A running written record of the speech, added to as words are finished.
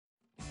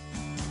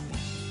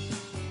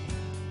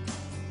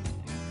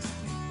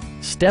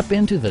Step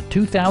into the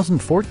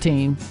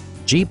 2014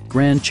 Jeep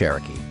Grand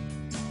Cherokee.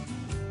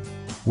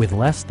 With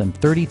less than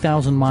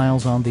 30,000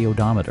 miles on the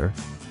odometer,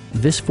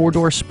 this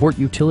four-door sport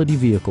utility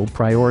vehicle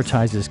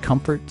prioritizes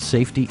comfort,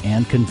 safety,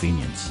 and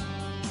convenience.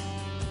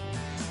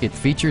 It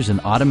features an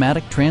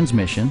automatic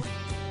transmission,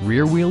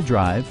 rear-wheel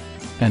drive,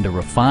 and a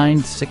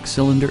refined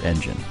six-cylinder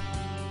engine.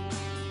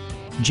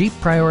 Jeep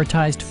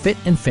prioritized fit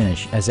and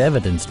finish as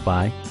evidenced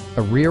by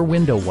a rear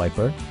window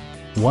wiper,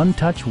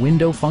 one-touch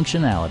window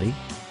functionality,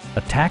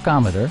 a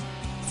tachometer,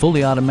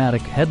 fully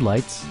automatic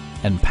headlights,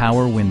 and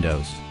power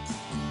windows.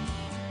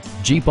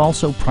 Jeep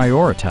also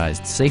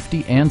prioritized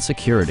safety and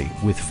security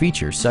with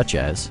features such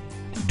as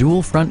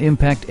dual front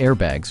impact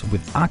airbags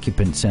with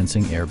occupant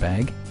sensing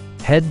airbag,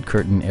 head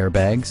curtain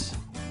airbags,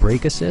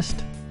 brake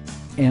assist,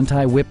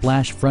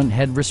 anti-whiplash front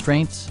head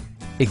restraints,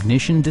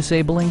 ignition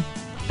disabling,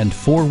 and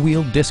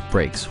four-wheel disc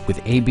brakes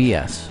with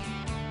ABS.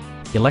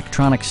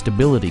 Electronic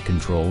stability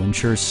control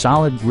ensures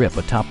solid grip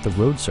atop the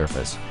road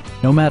surface,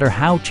 no matter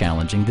how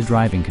challenging the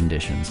driving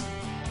conditions.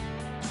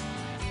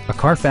 A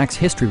Carfax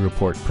history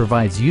report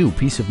provides you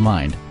peace of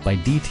mind by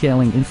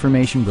detailing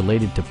information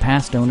related to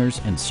past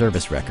owners and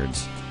service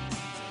records.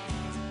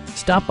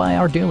 Stop by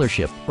our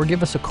dealership or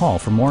give us a call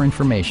for more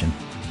information.